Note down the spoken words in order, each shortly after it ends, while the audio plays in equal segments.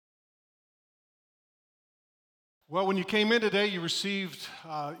Well, when you came in today, you received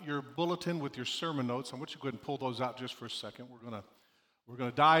your bulletin with your sermon notes. I want you to go ahead and pull those out just for a second. We're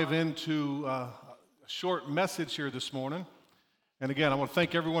gonna dive into a short message here this morning. And again, I want to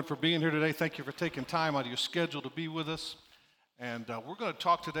thank everyone for being here today. Thank you for taking time out of your schedule to be with us. And we're going to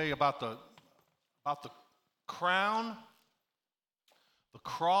talk today about the crown, the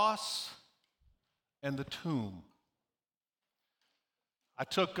cross, and the tomb. I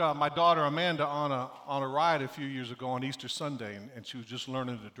took my daughter Amanda on a ride a few years ago on Easter Sunday, and she was just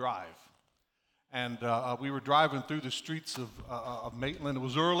learning to drive. And we were driving through the streets of Maitland. It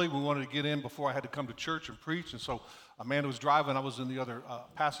was early. We wanted to get in before I had to come to church and preach. And so Amanda was driving. I was in the other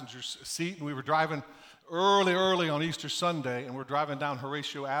passenger seat, and we were driving early on Easter Sunday, and we're driving down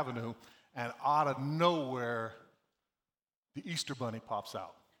Horatio Avenue, and out of nowhere, the Easter Bunny pops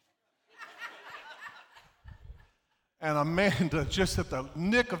out. And Amanda, just at the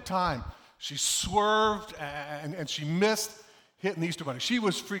nick of time, she swerved and she missed hitting the Easter Bunny. She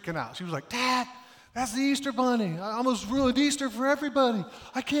was freaking out. She was like, "Dad, that's the Easter Bunny. I almost ruined Easter for everybody.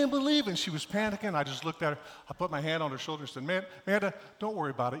 I can't believe it." And she was panicking. I just looked at her. I put my hand on her shoulder and said, "Amanda, don't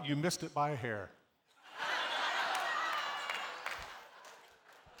worry about it. You missed it by a hair."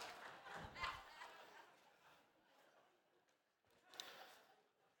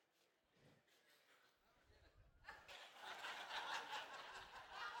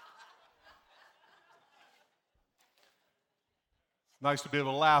 Nice to be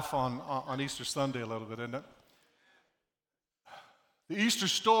able to laugh on Easter Sunday a little bit, isn't it? The Easter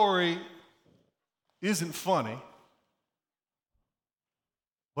story isn't funny,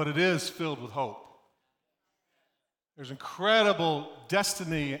 but it is filled with hope. There's incredible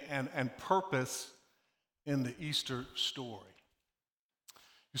destiny and purpose in the Easter story.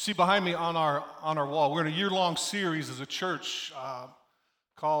 You see behind me on our wall, we're in a year-long series as a church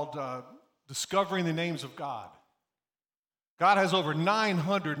called Discovering the Names of God. God has over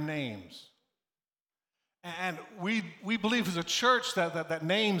 900 names. And we believe as a church that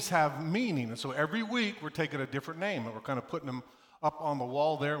names have meaning. And so every week we're taking a different name and we're kind of putting them up on the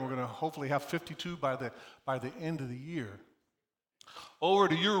wall there. And we're going to hopefully have 52 by the end of the year. Over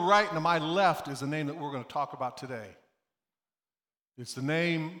to your right and to my left is the name that we're going to talk about today. It's the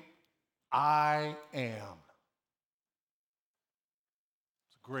name I Am.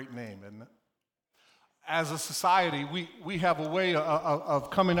 It's a great name, isn't it? As a society, we have a way of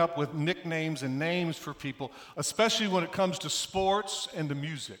coming up with nicknames and names for people, especially when it comes to sports and to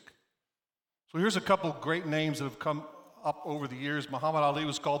music. So here's a couple great names that have come up over the years. Muhammad Ali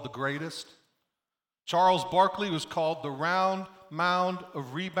was called the greatest. Charles Barkley was called the round mound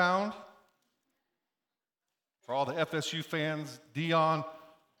of rebound. For all the FSU fans, Deion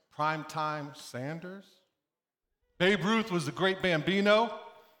Primetime Sanders. Babe Ruth was the great Bambino.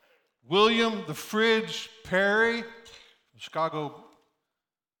 William the Fridge Perry, Chicago.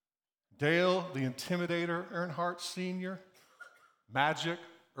 Dale the Intimidator Earnhardt Sr., Magic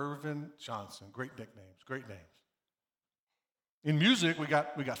Irvin Johnson. Great nicknames, great names. In music, we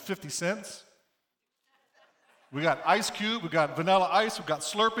got 50 Cent. We got Ice Cube, we got Vanilla Ice, we got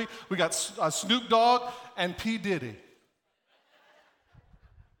Slurpee, we got Snoop Dogg, and P. Diddy.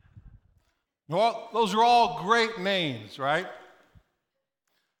 Well, those are all great names, right?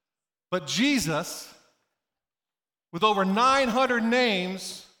 But Jesus, with over 900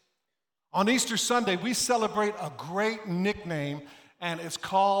 names, on Easter Sunday, we celebrate a great nickname, and it's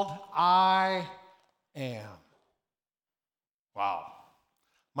called I Am. Wow.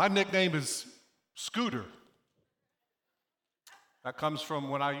 My nickname is Scooter. That comes from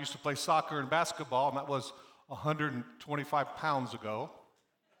when I used to play soccer and basketball, and that was 125 pounds ago.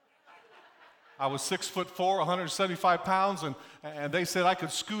 I was 6'4", 175 pounds, and they said I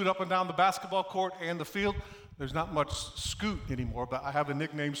could scoot up and down the basketball court and the field. There's not much scoot anymore, but I have a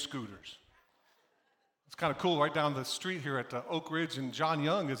nickname, Scooters. It's kind of cool. Right down the street here at Oak Ridge and John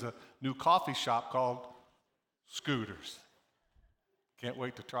Young is a new coffee shop called Scooters. Can't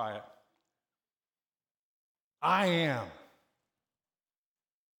wait to try it. I Am.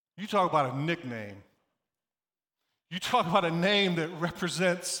 You talk about a nickname. You talk about a name that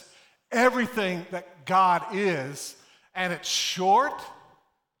represents everything that God is, and it's short,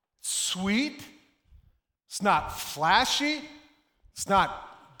 sweet, it's not flashy, it's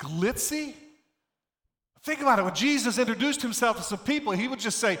not glitzy. Think about it. When Jesus introduced himself to some people, he would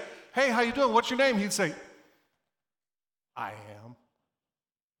just say, "Hey, how you doing? What's your name?" He'd say, "I am."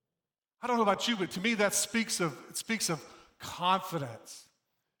 I don't know about you, but to me that speaks of confidence.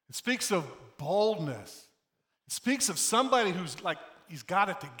 It speaks of boldness. It speaks of somebody who's like, he's got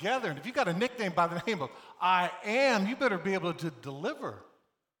it together. And if you've got a nickname by the name of I Am, you better be able to deliver.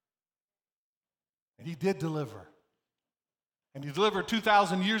 And he did deliver. And he delivered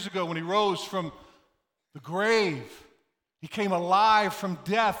 2,000 years ago when he rose from the grave. He came alive from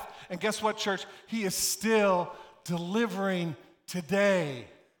death. And guess what, church? He is still delivering today.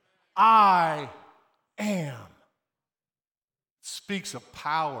 I am. It speaks of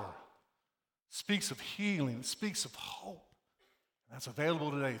power, speaks of healing, it speaks of hope. That's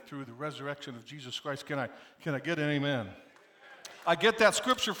available today through the resurrection of Jesus Christ. Can I get an amen? I get that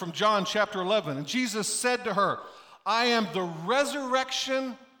scripture from John chapter 11. And Jesus said to her, I am the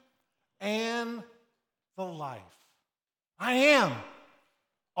resurrection and the life. I am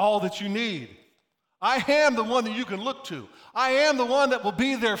all that you need. I am the one that you can look to. I am the one that will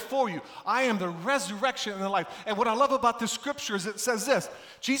be there for you. I am the resurrection and the life. And what I love about this scripture is it says this.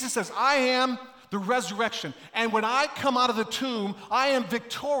 Jesus says, I am the resurrection. And when I come out of the tomb, I am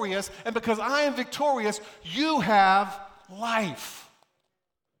victorious. And because I am victorious, you have life.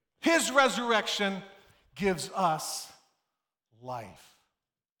 His resurrection gives us life.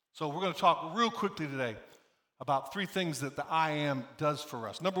 So we're going to talk real quickly today about three things that the I am does for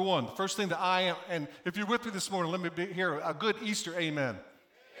us. Number one, the first thing that I am, and if you're with me this morning, let me hear a good Easter amen.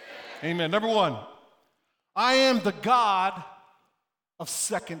 Amen. Number one, I am the God of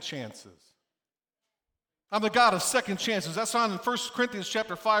second chances. I'm the God of second chances. That's found in 1 Corinthians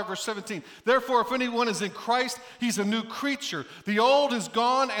chapter 5, verse 17. Therefore, if anyone is in Christ, he's a new creature. The old is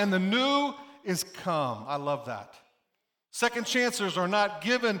gone and the new is come. I love that. Second chances are not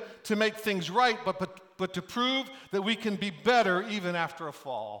given to make things right, but to prove that we can be better even after a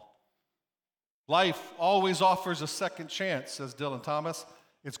fall. Life always offers a second chance, says Dylan Thomas.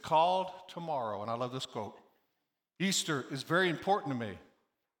 It's called tomorrow, and I love this quote. Easter is very important to me,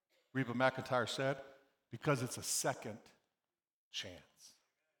 Reba McEntire said, because it's a second chance.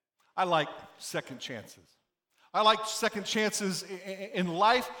 I like second chances. I like second chances in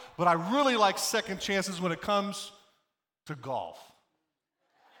life, but I really like second chances when it comes to golf.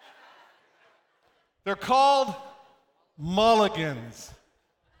 They're called mulligans.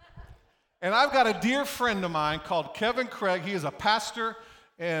 And I've got a dear friend of mine called Kevin Craig. He is a pastor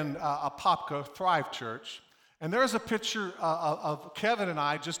in Apopka Thrive Church. And there's a picture of Kevin and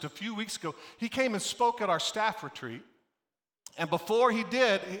I just a few weeks ago. He came and spoke at our staff retreat. And before he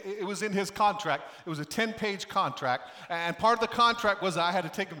did, it was in his contract. It was a 10-page contract. And part of the contract was I had to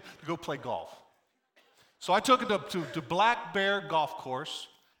take him to go play golf. So I took him to Black Bear Golf Course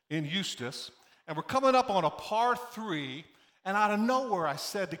in Eustis. And we're coming up on a par 3. And out of nowhere, I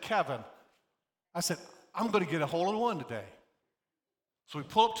said to Kevin, I said, I'm going to get a hole-in-one today. So we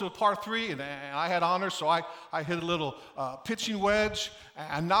pull up to the par 3, and I had honors, so I hit a little pitching wedge.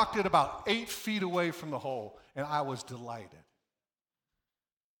 And I knocked it about 8 feet away from the hole, and I was delighted.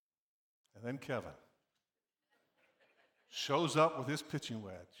 And then Kevin shows up with his pitching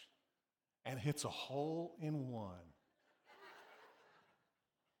wedge and hits a hole-in-one.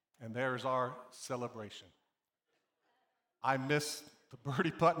 And there's our celebration. I missed the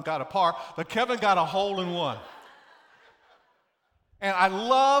birdie putt and got a par, but Kevin got a hole-in-one. And I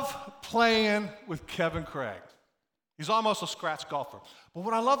love playing with Kevin Craig. He's almost a scratch golfer. But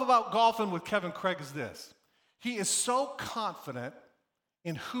what I love about golfing with Kevin Craig is this. He is so confident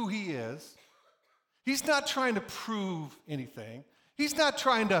in who he is. He's not trying to prove anything. He's not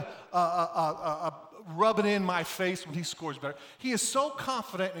trying to rub it in my face when he scores better. He is so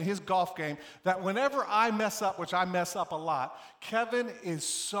confident in his golf game that whenever I mess up, which I mess up a lot, Kevin is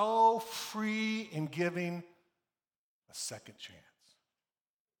so free in giving a second chance.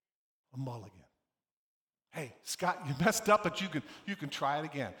 A mulligan. Hey, Scott, you messed up, but you can try it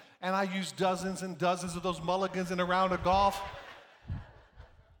again. And I use dozens and dozens of those mulligans in a round of golf.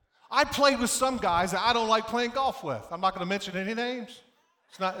 I played with some guys that I don't like playing golf with. I'm not going to mention any names.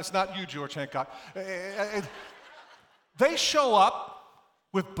 It's not you, George Hancock. They show up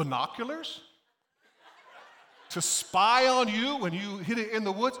with binoculars to spy on you when you hit it in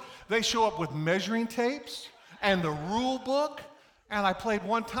the woods. They show up with measuring tapes and the rule book. And I played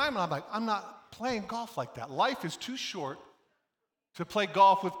one time, and I'm like, I'm not playing golf like that. Life is too short to play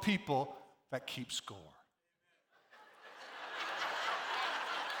golf with people that keep score.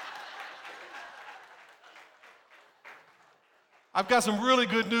 I've got some really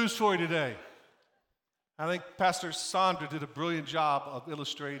good news for you today. I think Pastor Sandra did a brilliant job of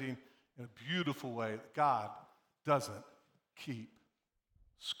illustrating in a beautiful way that God doesn't keep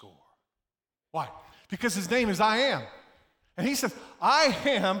score. Why? Because his name is I Am. And he says, I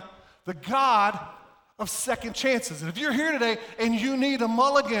am the God of second chances. And if you're here today and you need a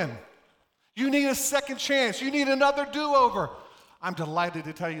mulligan, you need a second chance, you need another do-over, I'm delighted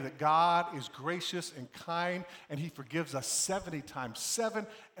to tell you that God is gracious and kind, and he forgives us 70 times 7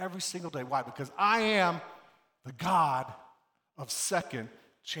 every single day. Why? Because I am the God of second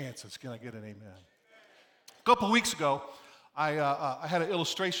chances. Can I get an amen? A couple weeks ago, I had an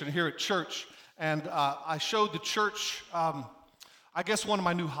illustration here at church, and I showed the church, I guess, one of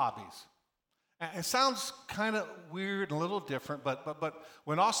my new hobbies. And it sounds kind of weird and a little different, but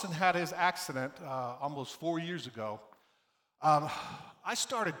when Austin had his accident almost 4 years ago, I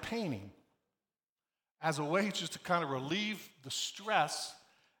started painting as a way just to kind of relieve the stress,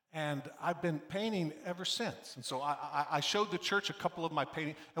 and I've been painting ever since. And so I showed the church a couple of my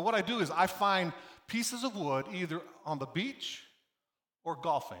paintings, and what I do is I find pieces of wood either on the beach or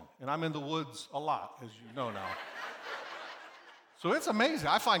golfing, and I'm in the woods a lot, as you know now. So it's amazing.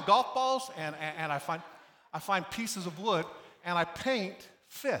 I find golf balls and I find pieces of wood, and I paint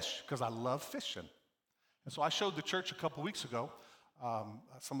fish because I love fishing. And so I showed the church a couple weeks ago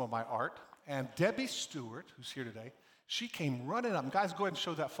some of my art, and Debbie Stewart, who's here today, she came running up. And guys, go ahead and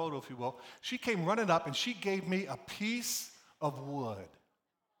show that photo if you will. She came running up and she gave me a piece of wood.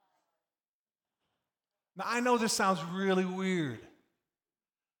 Now I know this sounds really weird,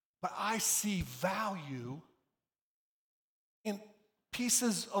 but I see value in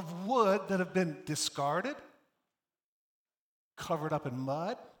pieces of wood that have been discarded, covered up in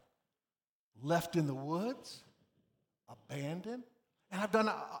mud, left in the woods, abandoned. And I've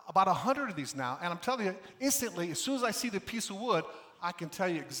done about 100 of these now, and I'm telling you, instantly, as soon as I see the piece of wood, I can tell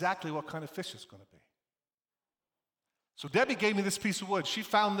you exactly what kind of fish it's going to be. So Debbie gave me this piece of wood. She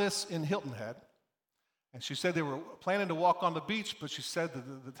found this in Hilton Head, and she said they were planning to walk on the beach, but she said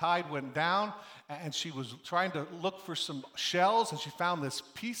that the tide went down, and she was trying to look for some shells, and she found this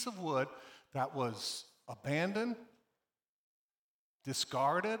piece of wood that was abandoned,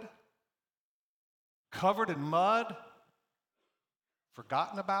 discarded, covered in mud,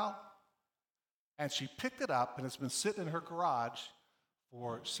 forgotten about, and she picked it up, and it's been sitting in her garage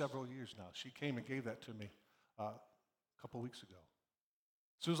for several years now. She came and gave that to me a couple weeks ago.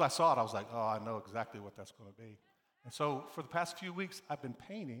 As soon as I saw it, I was like, oh, I know exactly what that's going to be. And so for the past few weeks, I've been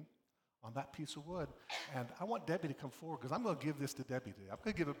painting on that piece of wood, and I want Debbie to come forward because I'm going to give this to Debbie today. I'm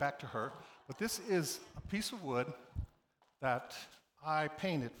going to give it back to her, but this is a piece of wood that I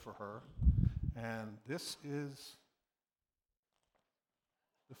painted for her, and this is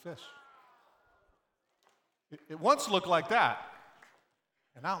the fish. It once looked like that,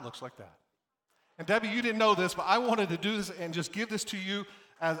 and now it looks like that. And Debbie, you didn't know this, but I wanted to do this and just give this to you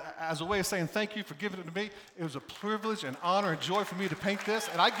as a way of saying thank you for giving it to me. It was a privilege and honor and joy for me to paint this,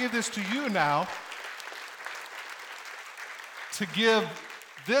 and I give this to you now to give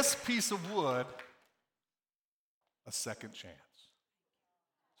this piece of wood a second chance.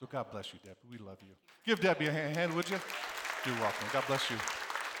 So God bless you, Debbie. We love you. Give Debbie a hand, would you? You're welcome. God bless you.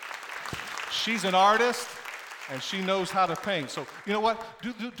 She's an artist, and she knows how to paint. So you know what?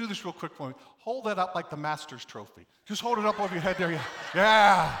 Do this real quick for me. Hold that up like the Masters trophy. Just hold it up over your head there.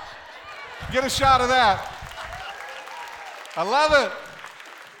 Yeah. Get a shot of that. I love it.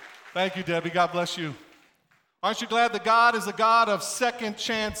 Thank you, Debbie. God bless you. Aren't you glad that God is a God of second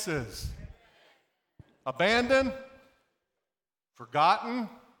chances? Abandoned, forgotten,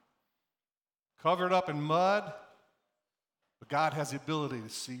 covered up in mud, but God has the ability to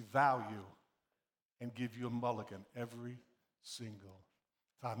see value and give you a mulligan every single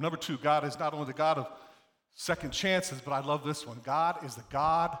time. Number two, God is not only the God of second chances, but I love this one. God is the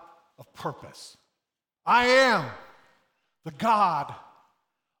God of purpose. I am the God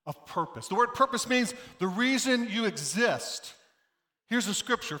of purpose. The word purpose means the reason you exist. Here's the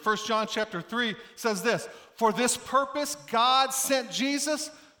scripture. 1 John chapter 3 says this: for this purpose God sent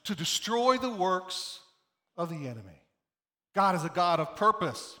Jesus to destroy the works of the enemy. God is a God of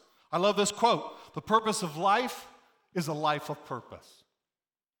purpose. I love this quote. The purpose of life is a life of purpose.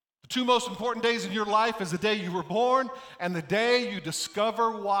 The two most important days in your life is the day you were born and the day you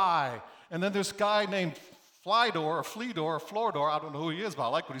discover why. And then this guy named Flydor, I don't know who he is, but I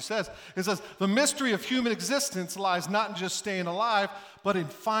like what he says. It says, the mystery of human existence lies not in just staying alive, but in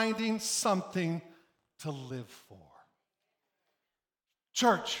finding something to live for.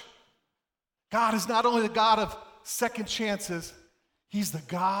 Church, God is not only the God of second chances, He's the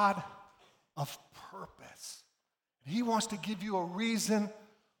God of purpose. He wants to give you a reason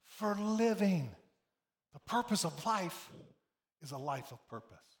for living. The purpose of life is a life of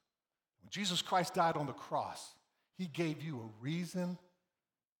purpose. When Jesus Christ died on the cross, He gave you a reason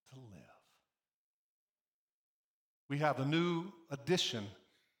to live. We have a new addition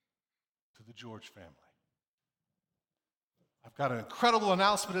to the George family. I've got an incredible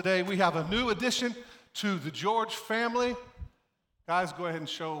announcement today. We have a new addition to the George family. Guys, go ahead and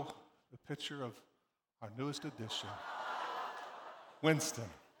show the picture of our newest addition, Winston.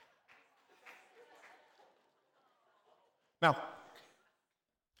 Now,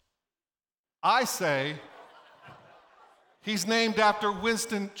 I say he's named after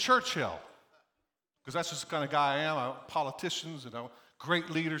Winston Churchill, because that's just the kind of guy I am. Politicians, great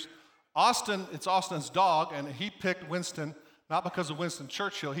leaders. It's Austin's dog, and he picked Winston, not because of Winston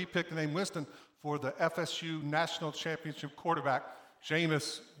Churchill. He picked the name Winston for the FSU National Championship quarterback,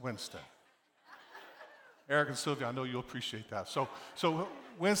 Jameis Winston. Eric and Sylvia, I know you'll appreciate that. So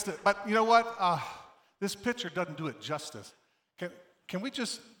Winston, but you know what? This picture doesn't do it justice. Can we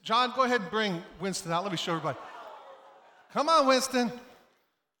just, John, go ahead and bring Winston out. Let me show everybody. Come on, Winston.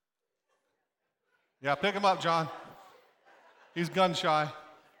 Yeah, pick him up, John. He's gun shy.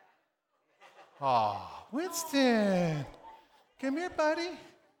 Aw, Winston. Come here, buddy.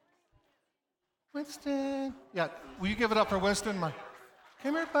 Winston. Yeah, will you give it up for Winston?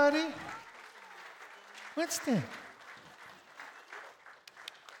 Come here, buddy. Winston.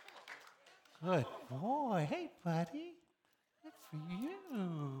 Good boy. Hey, buddy. Good for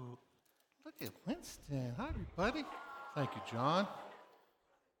you. Look at Winston. Hi, buddy. Thank you, John.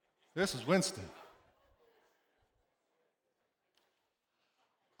 This is Winston.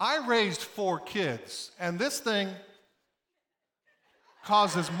 I raised 4 kids, and this thing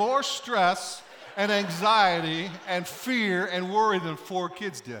causes more stress and anxiety and fear and worry than 4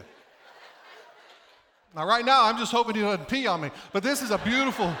 kids did. Now, right now, I'm just hoping he doesn't pee on me, but this is a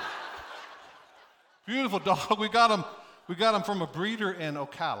beautiful, beautiful dog. We got him from a breeder in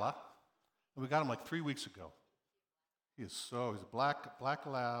Ocala, and we got him like 3 weeks ago. He's a black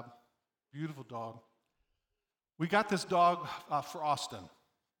lab, beautiful dog. We got this dog for Austin.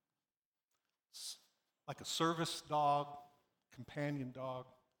 It's like a service dog, companion dog.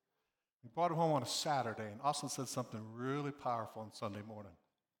 We brought him home on a Saturday, and Austin said something really powerful on Sunday morning.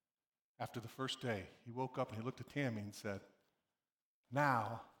 After the first day, he woke up and he looked at Tammy and said,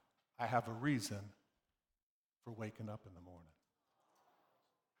 "Now I have a reason for waking up in the morning."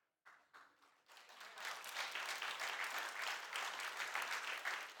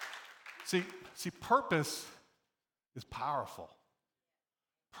 See, purpose is powerful.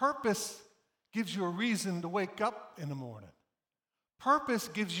 Purpose gives you a reason to wake up in the morning. Purpose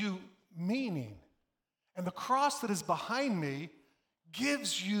gives you meaning. And the cross that is behind me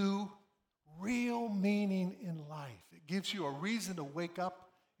gives you real meaning in life. It gives you a reason to wake up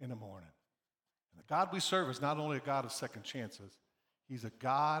in the morning. And the God we serve is not only a God of second chances, He's a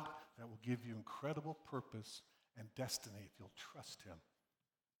God that will give you incredible purpose and destiny if you'll trust Him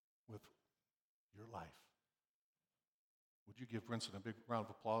with your life. Would you give Winston a big round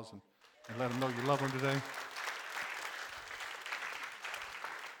of applause and let him know you love him today?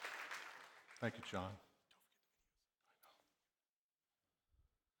 Thank you, John.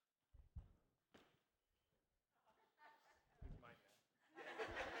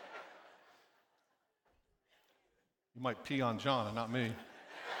 You might pee on John and not me.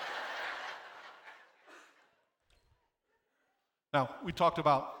 Now, we talked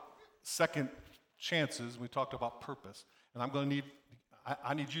about second chances. We talked about purpose. And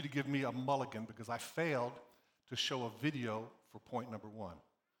I need you to give me a mulligan because I failed to show a video for point number 1.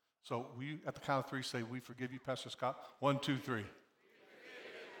 So will you, at the count of 3, say, "We forgive you, Pastor Scott"? 1, 2, 3.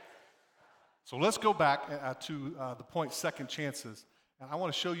 So let's go back to the point second chances. And I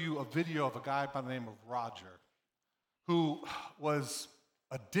want to show you a video of a guy by the name of Roger who was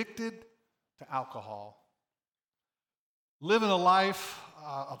addicted to alcohol, living a life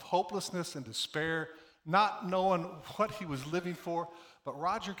of hopelessness and despair, not knowing what he was living for. But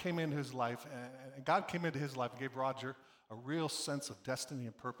Roger came into his life, and God came into his life and gave Roger a real sense of destiny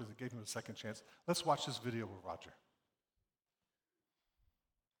and purpose and gave him a second chance. Let's watch this video with Roger.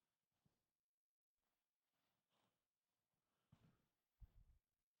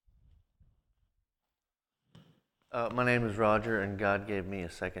 My name is Roger, and God gave me a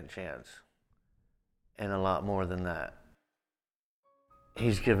second chance, and a lot more than that.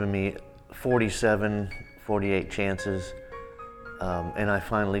 He's given me 47, 48 chances, and I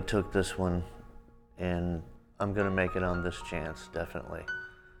finally took this one, and I'm going to make it on this chance, definitely.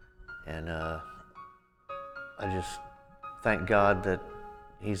 And I just thank God that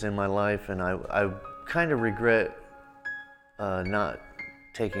He's in my life, and I kind of regret not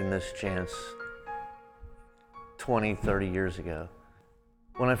taking this chance 20, 30 years ago.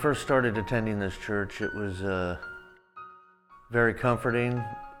 When I first started attending this church, it was very comforting.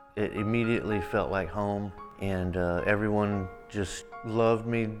 It immediately felt like home, and everyone just loved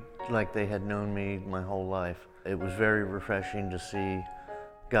me like they had known me my whole life. It was very refreshing to see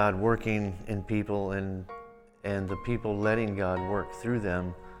God working in people and the people letting God work through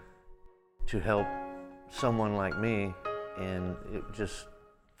them to help someone like me, and it just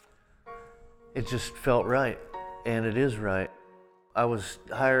felt right. and it is right. I was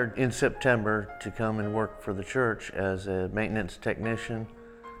hired in September to come and work for the church as a maintenance technician,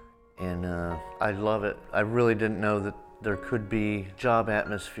 and I love it. I really didn't know that there could be job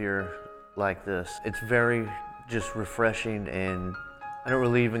atmosphere like this. It's very just refreshing, and I don't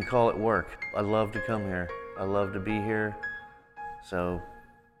really even call it work. I love to come here. I love to be here. So,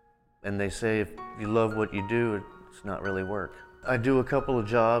 and they say if you love what you do, it's not really work. I do a couple of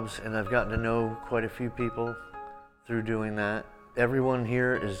jobs, and I've gotten to know quite a few people through doing that. Everyone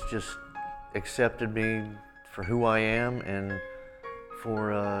here has just accepted me for who I am and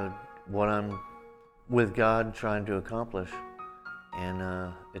for what I'm with God trying to accomplish,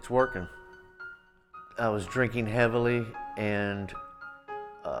 and it's working. I was drinking heavily, and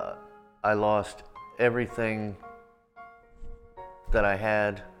I lost everything that I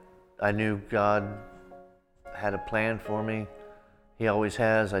had. I knew God had a plan for me. He always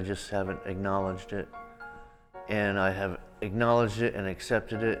has, I just haven't acknowledged it. And I have acknowledged it and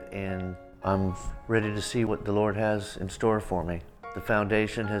accepted it, and I'm ready to see what the Lord has in store for me. The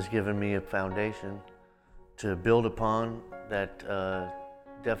foundation has given me a foundation to build upon that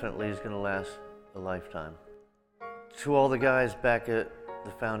definitely is going to last a lifetime. To all the guys back at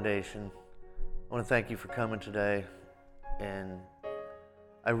the foundation, I want to thank you for coming today, and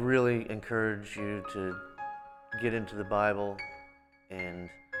I really encourage you to get into the Bible and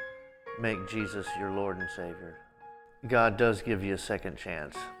make Jesus your Lord and Savior. God does give you a second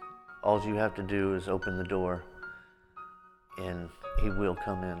chance. All you have to do is open the door, and He will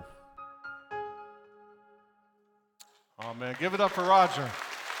come in. Oh man, give it up for Roger.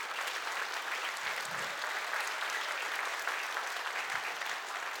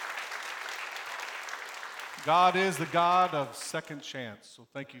 God is the God of second chance. So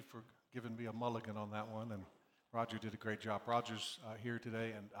thank you for giving me a mulligan on that one. And Roger did a great job. Roger's here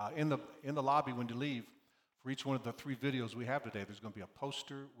today. And in the lobby when you leave, for each one of the 3 videos we have today, there's going to be a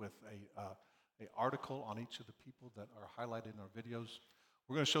poster with a article on each of the people that are highlighted in our videos.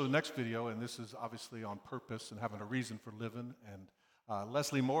 We're going to show the next video, and this is obviously on purpose and having a reason for living. And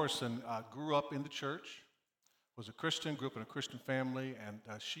Leslie Morrison grew up in the church, was a Christian, grew up in a Christian family, and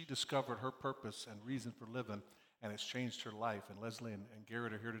she discovered her purpose and reason for living, and it's changed her life. And Leslie and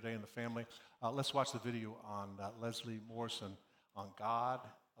Garrett are here today in the family. Let's watch the video on Leslie Morrison on God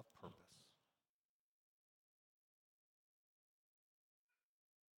of Purpose.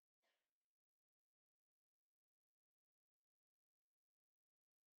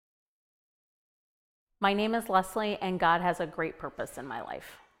 My name is Leslie, and God has a great purpose in my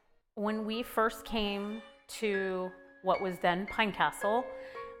life. When we first came to what was then Pine Castle,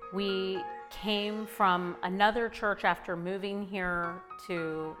 we came from another church after moving here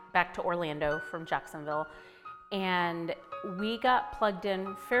back to Orlando from Jacksonville, and we got plugged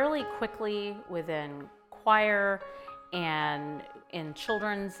in fairly quickly within choir and in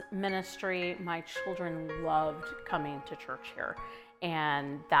children's ministry. My children loved coming to church here,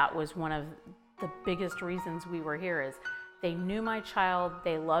 and that was one of the biggest reasons we were here. Is they knew my child,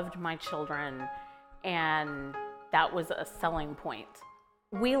 they loved my children, and that was a selling point.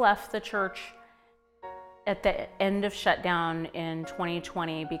 We left the church at the end of shutdown in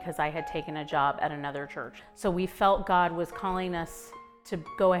 2020 because I had taken a job at another church. So we felt God was calling us to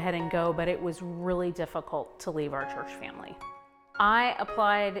go ahead and go, but it was really difficult to leave our church family. I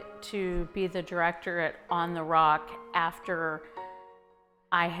applied to be the director at On the Rock after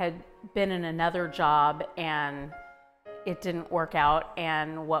I had been in another job and it didn't work out.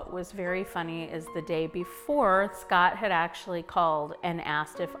 And what was very funny is the day before, Scott had actually called and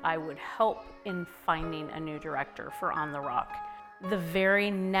asked if I would help in finding a new director for On the Rock. The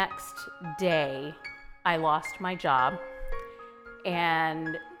very next day, I lost my job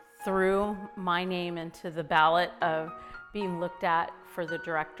and threw my name into the ballot of being looked at for the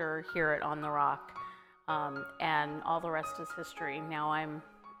director here at On the Rock. And all the rest is history. Now I'm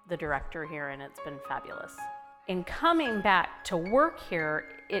the director here, and it's been fabulous. In coming back to work here,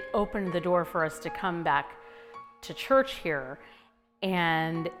 it opened the door for us to come back to church here,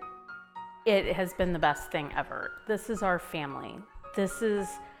 and it has been the best thing ever. This is our family. This is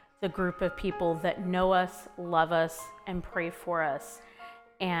the group of people that know us, love us, and pray for us,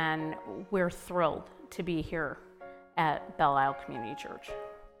 and we're thrilled to be here at Belle Isle Community Church.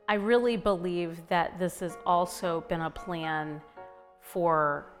 I really believe that this has also been a plan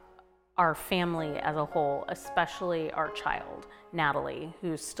for our family as a whole, especially our child, Natalie,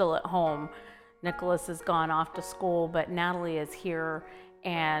 who's still at home. Nicholas has gone off to school, but Natalie is here,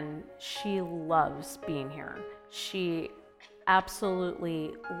 and she loves being here. She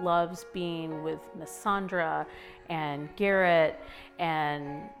absolutely loves being with Miss Sandra and Garrett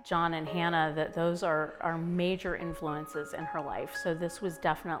and John and Hannah, that those are major influences in her life. So this was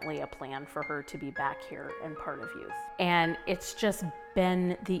definitely a plan for her to be back here and part of youth. And it's just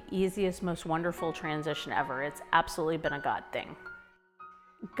been the easiest, most wonderful transition ever. It's absolutely been a God thing.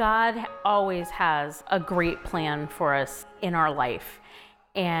 God always has a great plan for us in our life.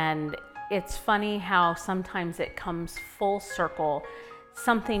 And it's funny how sometimes it comes full circle.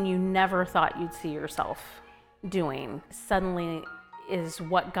 Something you never thought you'd see yourself doing suddenly is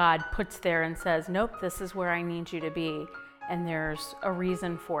what God puts there and says, nope, this is where I need you to be. And there's a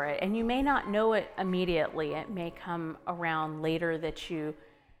reason for it. And you may not know it immediately. It may come around later that you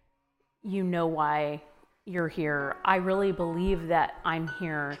know why you're here. I really believe that I'm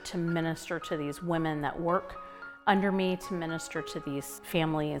here to minister to these women that work under me, to minister to these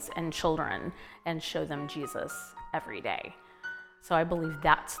families and children and show them Jesus every day. So I believe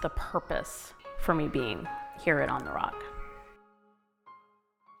that's the purpose for me being here at On the Rock.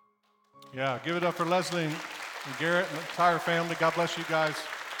 Yeah, give it up for Leslie and Garrett and the entire family. God bless you guys.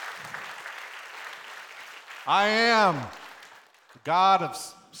 I am the God of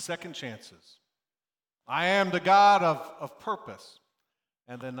second chances. I am the God of purpose.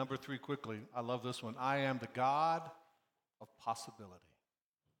 And then number 3 quickly, I love this one. I am the God of possibility.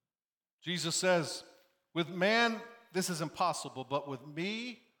 Jesus says, with man, this is impossible, but with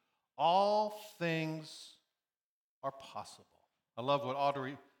me, all things are possible. I love what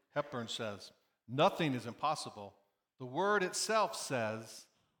Audrey Hepburn says. Nothing is impossible. The word itself says,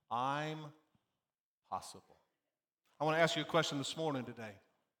 I'm possible. I want to ask you a question this morning today.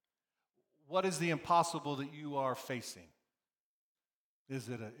 What is the impossible that you are facing? Is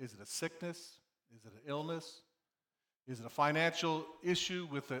it a sickness? Is it an illness? Is it a financial issue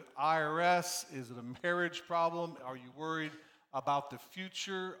with the IRS? Is it a marriage problem? Are you worried about the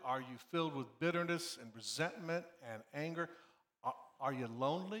future? Are you filled with bitterness and resentment and anger? Are you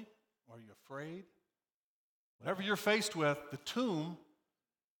lonely? Are you afraid? Whatever you're faced with, the tomb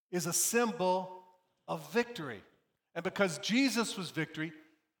is a symbol of victory. And because Jesus was victory,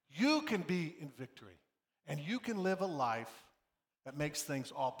 you can be in victory. And you can live a life that makes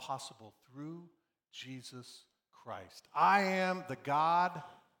things all possible through Jesus Christ. I am the God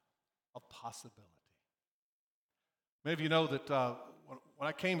of possibility. Many of you know that when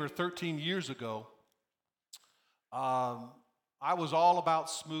I came here 13 years ago, I was all about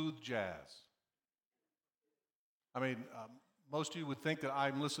smooth jazz. I mean, most of you would think that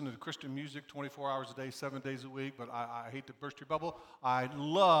I'm listening to Christian music 24 hours a day, 7 days a week, but I hate to burst your bubble. I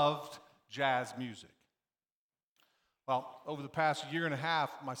loved jazz music. Well, over the past year and a half,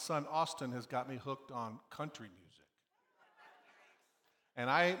 my son Austin has got me hooked on country music. And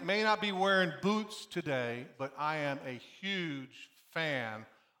I may not be wearing boots today, but I am a huge fan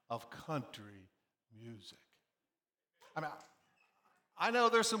of country music. I mean, I know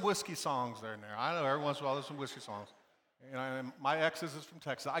there's some whiskey songs there in there. I know every once in a while there's some whiskey songs. You know, and my ex is from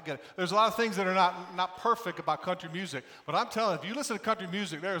Texas. I get it. There's a lot of things that are not perfect about country music. But I'm telling you, if you listen to country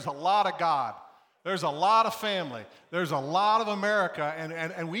music, there's a lot of God. There's a lot of family. There's a lot of America,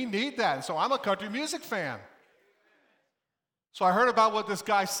 and we need that. And so I'm a country music fan. So I heard about what this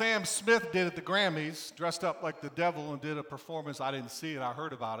guy Sam Smith did at the Grammys, dressed up like the devil and did a performance. I didn't see it. I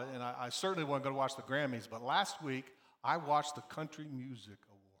heard about it, and I certainly wasn't going to watch the Grammys. But last week, I watched the Country Music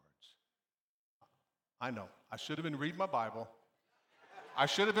Awards. I know. I should have been reading my Bible. I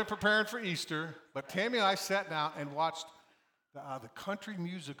should have been preparing for Easter. But Tammy and I sat down and watched the Country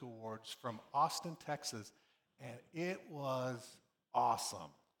Music Awards from Austin, Texas, and it was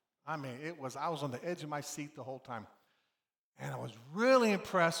awesome. I mean, I was on the edge of my seat the whole time. And I was really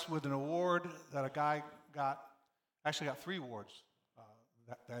impressed with an award that a guy got 3 awards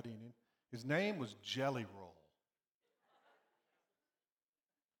that evening. His name was Jelly Roll.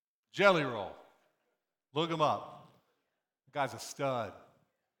 Jelly Roll. Look him up. The guy's a stud.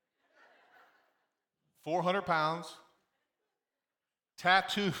 400 pounds.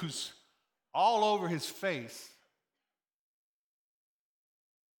 Tattoos all over his face.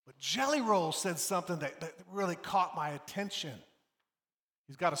 But Jelly Roll said something that really caught my attention.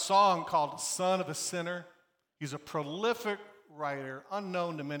 He's got a song called Son of a Sinner. He's a prolific writer,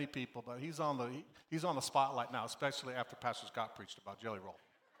 unknown to many people, but he's on the spotlight now, especially after Pastor Scott preached about Jelly Roll.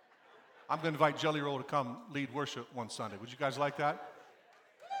 I'm going to invite Jelly Roll to come lead worship one Sunday. Would you guys like that?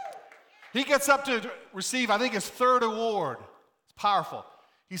 He gets up to receive, I think, his 3rd award. It's powerful.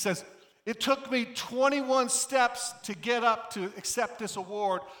 He says, it took me 21 steps to get up to accept this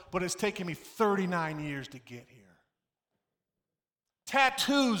award, but it's taken me 39 years to get here.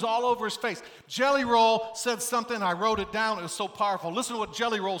 tattoos all over his face. Jelly Roll said something, I wrote it down, it was so powerful. Listen to what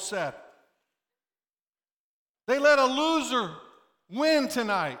Jelly Roll said. They let a loser win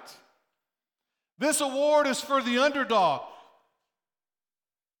tonight. This award is for the underdog.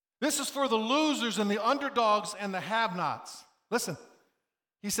 This is for the losers and the underdogs and the have-nots. Listen,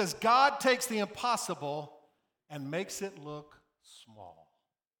 he says, God takes the impossible and makes it look small.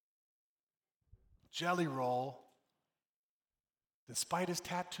 Jelly Roll, despite his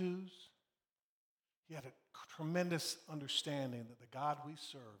tattoos, he had a tremendous understanding that the God we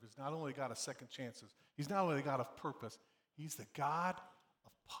serve is not only God of second chances, he's not only the God of purpose, he's the God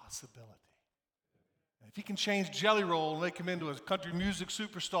of possibility. And if he can change Jelly Roll and make him into a country music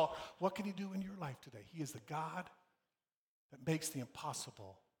superstar, what can he do in your life today? He is the God that makes the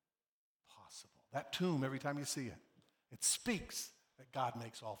impossible possible. That tomb, every time you see it, it speaks that God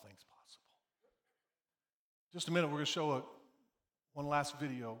makes all things possible. Just a minute, we're going to show one last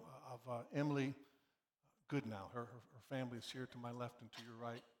video of Emily Goodnow. Her family is here to my left and to your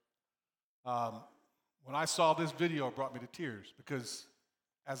right. When I saw this video, it brought me to tears because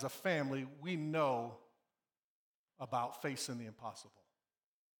as a family, we know about facing the impossible.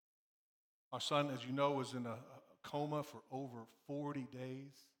 Our son, as you know, was in a coma for over 40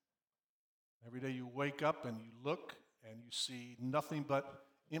 days. Every day you wake up and you look and you see nothing but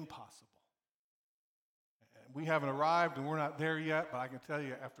impossible. And we haven't arrived and we're not there yet, but I can tell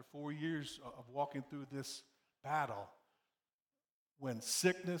you after 4 years of walking through this battle, when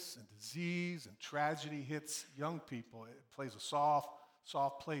sickness and disease and tragedy hits young people, it plays a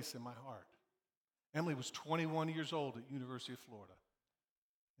soft place in my heart. Emily was 21 years old at University of Florida,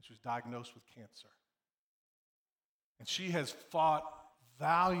 and she was diagnosed with cancer. And she has fought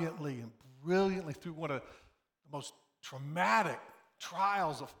valiantly and brilliantly through one of the most traumatic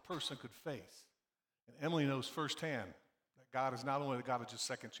trials a person could face. And Emily knows firsthand that God is not only the God of just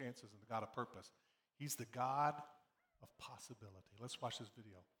second chances and the God of purpose, he's the God of possibility. Let's watch this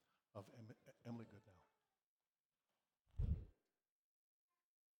video of Emily Goodnow.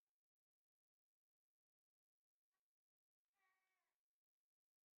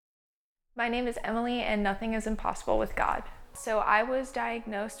 My name is Emily, and nothing is impossible with God. So I was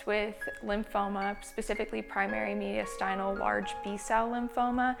diagnosed with lymphoma, specifically primary mediastinal large B-cell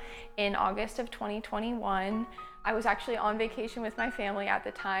lymphoma, in August of 2021. I was actually on vacation with my family at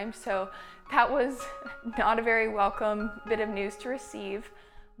the time, so that was not a very welcome bit of news to receive.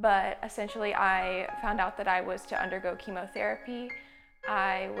 But essentially, I found out that I was to undergo chemotherapy.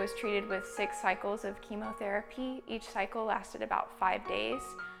 I was treated with 6 cycles of chemotherapy. Each cycle lasted about 5 days.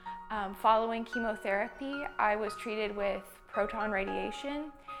 Following chemotherapy, I was treated with proton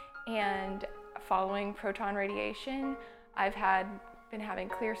radiation, and following proton radiation, I've been having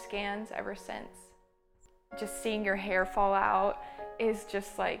clear scans ever since. Just seeing your hair fall out is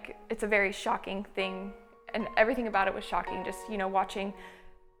just like, it's a very shocking thing, and everything about it was shocking. Just, watching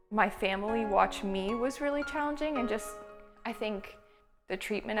my family watch me was really challenging, and just, I think the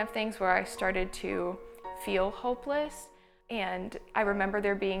treatment of things where I started to feel hopeless. And I remember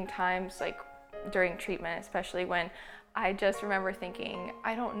there being times, like during treatment, especially, when I just remember thinking,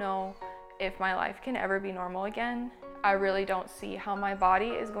 I don't know if my life can ever be normal again. I really don't see how my body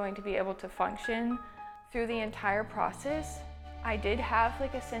is going to be able to function. Through the entire process, I did have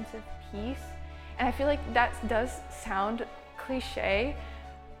like a sense of peace. And I feel like that does sound cliche,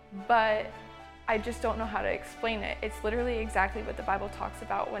 but I just don't know how to explain it. It's literally exactly what the Bible talks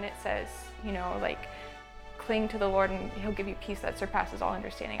about when it says, cling to the Lord and he'll give you peace that surpasses all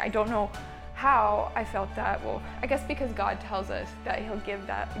understanding. I don't know how I felt that. Well, I guess because God tells us that he'll give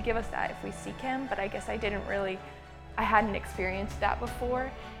us that if we seek him, but I guess I hadn't experienced that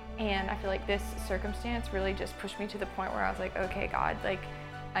before. And I feel like this circumstance really just pushed me to the point where I was like, okay, God,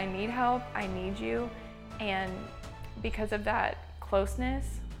 I need help, I need you. And because of that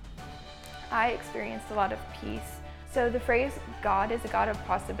closeness, I experienced a lot of peace. So the phrase, God is a God of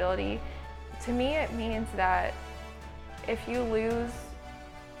possibility, to me, it means that if you lose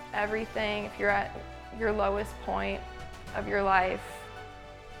everything, if you're at your lowest point of your life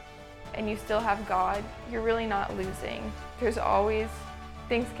and you still have God, you're really not losing. Things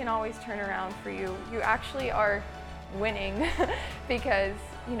can always turn around for you. You actually are winning because,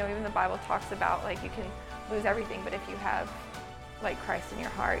 even the Bible talks about you can lose everything, but if you have Christ in your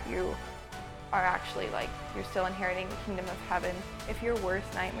heart, you are actually you're still inheriting the kingdom of heaven. If your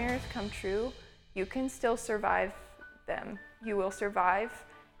worst nightmares come true, you can still survive them. You will survive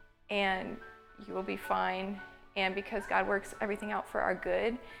and you will be fine. And because God works everything out for our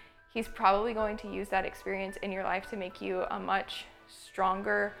good, he's probably going to use that experience in your life to make you a much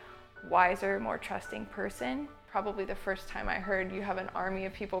stronger, wiser, more trusting person. probably the first time I heard you have an army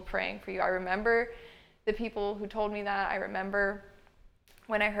of people praying for you. I remember the people who told me that. I remember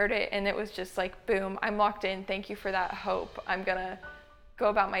when I heard it, and it was just like, boom, I'm locked in. Thank you for that hope. I'm gonna go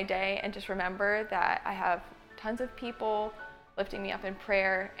about my day and just remember that I have tons of people lifting me up in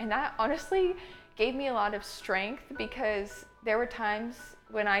prayer. And that honestly gave me a lot of strength, because there were times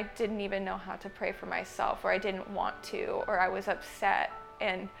when I didn't even know how to pray for myself, or I didn't want to, or I was upset,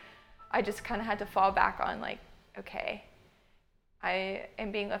 and I just kind of had to fall back on like, okay, I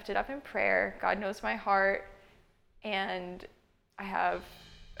am being lifted up in prayer. God knows my heart, and I have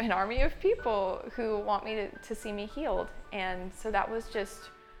an army of people who want me to see me healed. And so that was just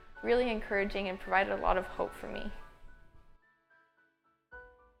really encouraging and provided a lot of hope for me.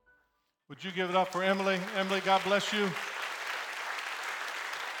 Would you give it up for Emily? Emily, God bless you.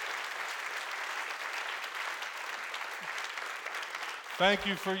 Thank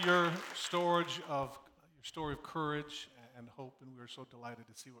you for your story of courage and hope, and we are so delighted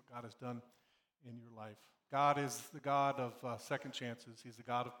to see what God has done in your life. God is the God of second chances. He's the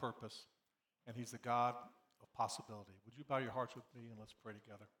God of purpose, and He's the God of possibility. Would you bow your hearts with me, and let's pray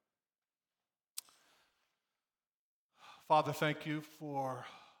together. Father, thank you for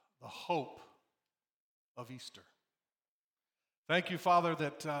the hope of Easter. Thank you, Father,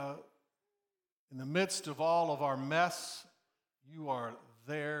 that in the midst of all of our mess, you are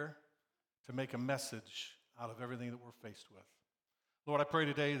there to make a message out of everything that we're faced with. Lord, I pray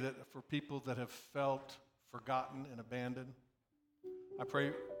today that for people that have felt forgotten and abandoned, I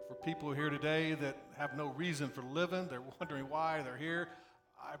pray for people here today that have no reason for living, they're wondering why they're here.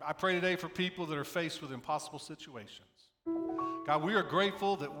 I pray today for people that are faced with impossible situations. God, we are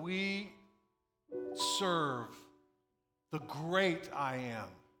grateful that we serve the great I am.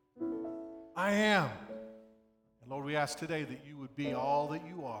 I am. And Lord, we ask today that you would be all that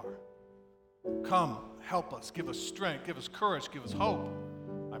you are. Come, help us, give us strength, give us courage, give us hope.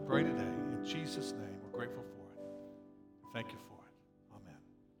 I pray today in Jesus' name. We're grateful for it. Thank you for it. Amen.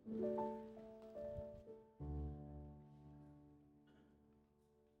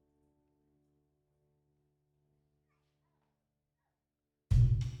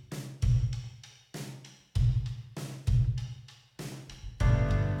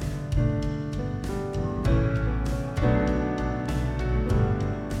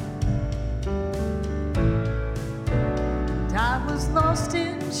 Lost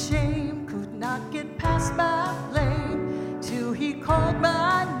in shame, could not get past my blame, till he called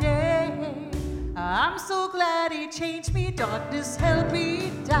my name. I'm so glad he changed me, darkness held me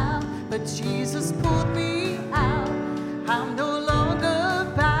down, but Jesus pulled me out. I'm no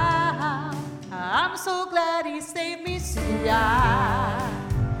longer bound. I'm so glad he saved me. See,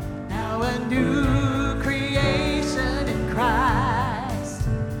 I'm now a new creation in Christ.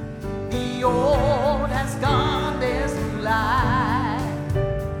 The old has gone, there's new life.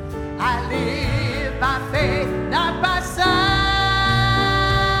 I live by faith, not by sight.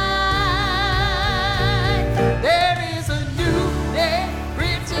 There is a new name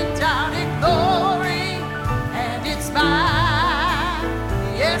written down in glory, and it's mine.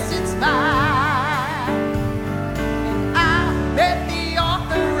 Yes, it's mine. And I met the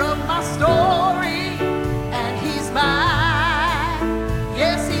author of my story, and he's mine.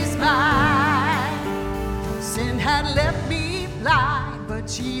 Yes, he's mine. Sin had left me blind, but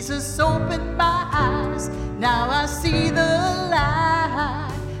Jesus opened my eyes. Now I see the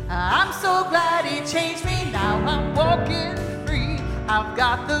light. I'm so glad he changed me. Now I'm walking free. I've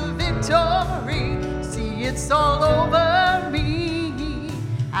got the victory. See, it's all over me.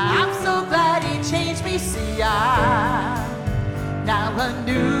 I'm so glad he changed me. See, I'm now a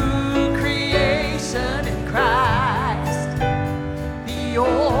new creation in Christ. The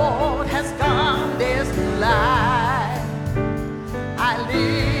old has gone, there's new life. I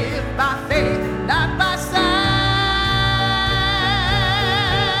live by faith, not by sight.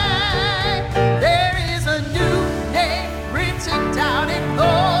 There is a new name written down in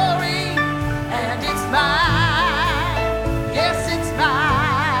glory, and it's mine. Yes, it's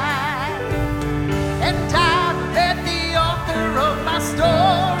mine. And I've met the author of my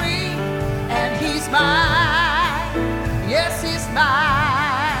story, and he's mine. Yes, he's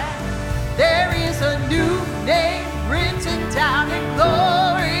mine.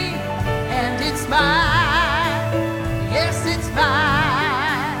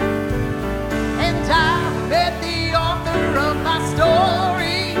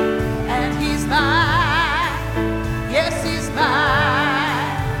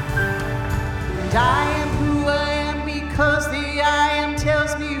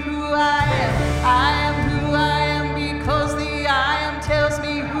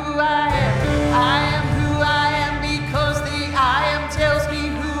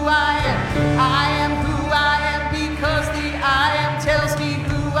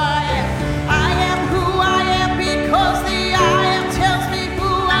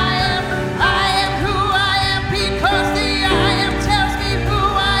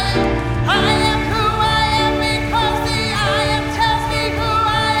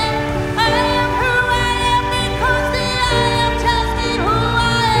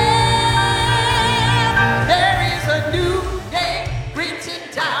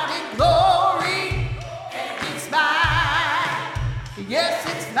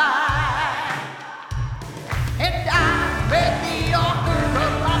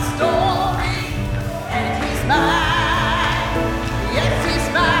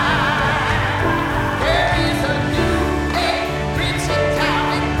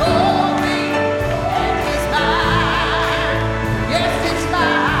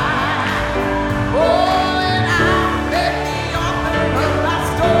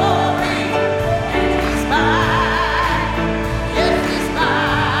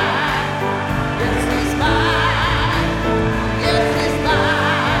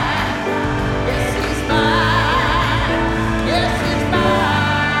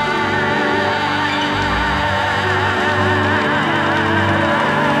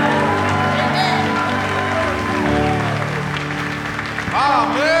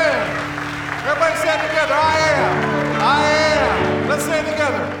 Amen. Everybody say it together. I am. I am. Let's say it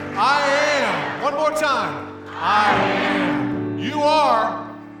together. I am. One more time. I am. You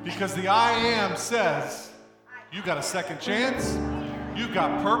are, because the I am says you got a second chance, you've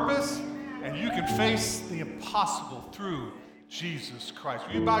got purpose, and you can face the impossible through Jesus Christ.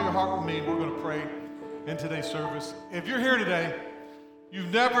 Will you bow your heart with me? We're going to pray in today's service. If you're here today,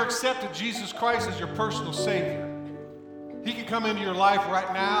 you've never accepted Jesus Christ as your personal Savior. He can come into your life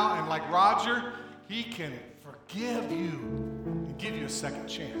right now, and like Roger, he can forgive you and give you a second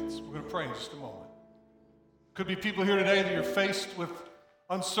chance. We're going to pray in just a moment. Could be people here today that you're faced with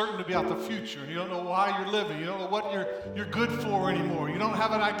uncertainty about the future, and you don't know why you're living. You don't know what you're good for anymore. You don't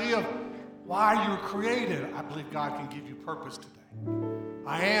have an idea of why you were created. I believe God can give you purpose today.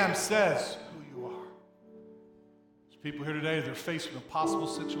 I am says who you are. There's people here today that are faced with impossible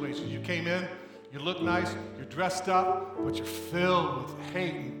situations. You came in, you look nice, you're dressed up, but you're filled with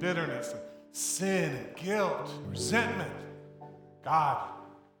hate and bitterness and sin and guilt and resentment. God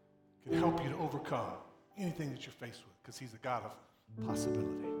can help you to overcome anything that you're faced with, because he's a God of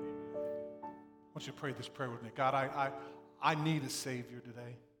possibility. I want you to pray this prayer with me. God, I need a Savior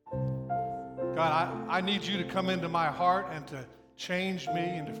today. God, I need you to come into my heart and to change me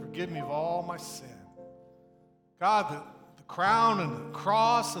and to forgive me of all my sin. God, the crown and the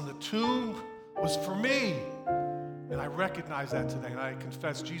cross and the tomb was for me. And I recognize that today. And I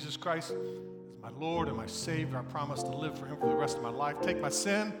confess Jesus Christ as my Lord and my Savior. I promise to live for him for the rest of my life. Take my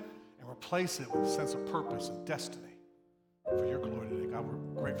sin and replace it with a sense of purpose and destiny for your glory today. God,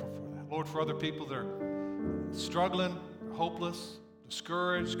 we're grateful for that. Lord, for other people that are struggling, hopeless,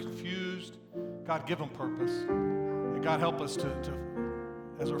 discouraged, confused, God, give them purpose. And God, help us to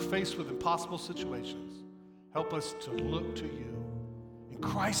as we're faced with impossible situations, help us to look to you. In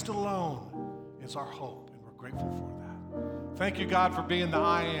Christ alone is our hope, and we're grateful for that. Thank you, God, for being the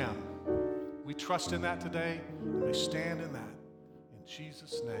I am. We trust in that today, and we stand in that. In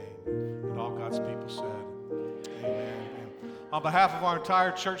Jesus' name, and all God's people said, amen. And on behalf of our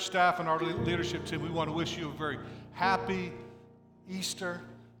entire church staff and our leadership team, we want to wish you a very happy Easter.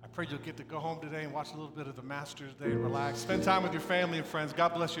 I pray you'll get to go home today and watch a little bit of the Masters Day and relax. Spend time with your family and friends.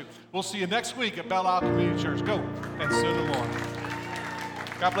 God bless you. We'll see you next week at Belle Isle Community Church. Go and sin no more.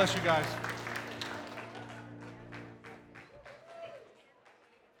 God bless you guys.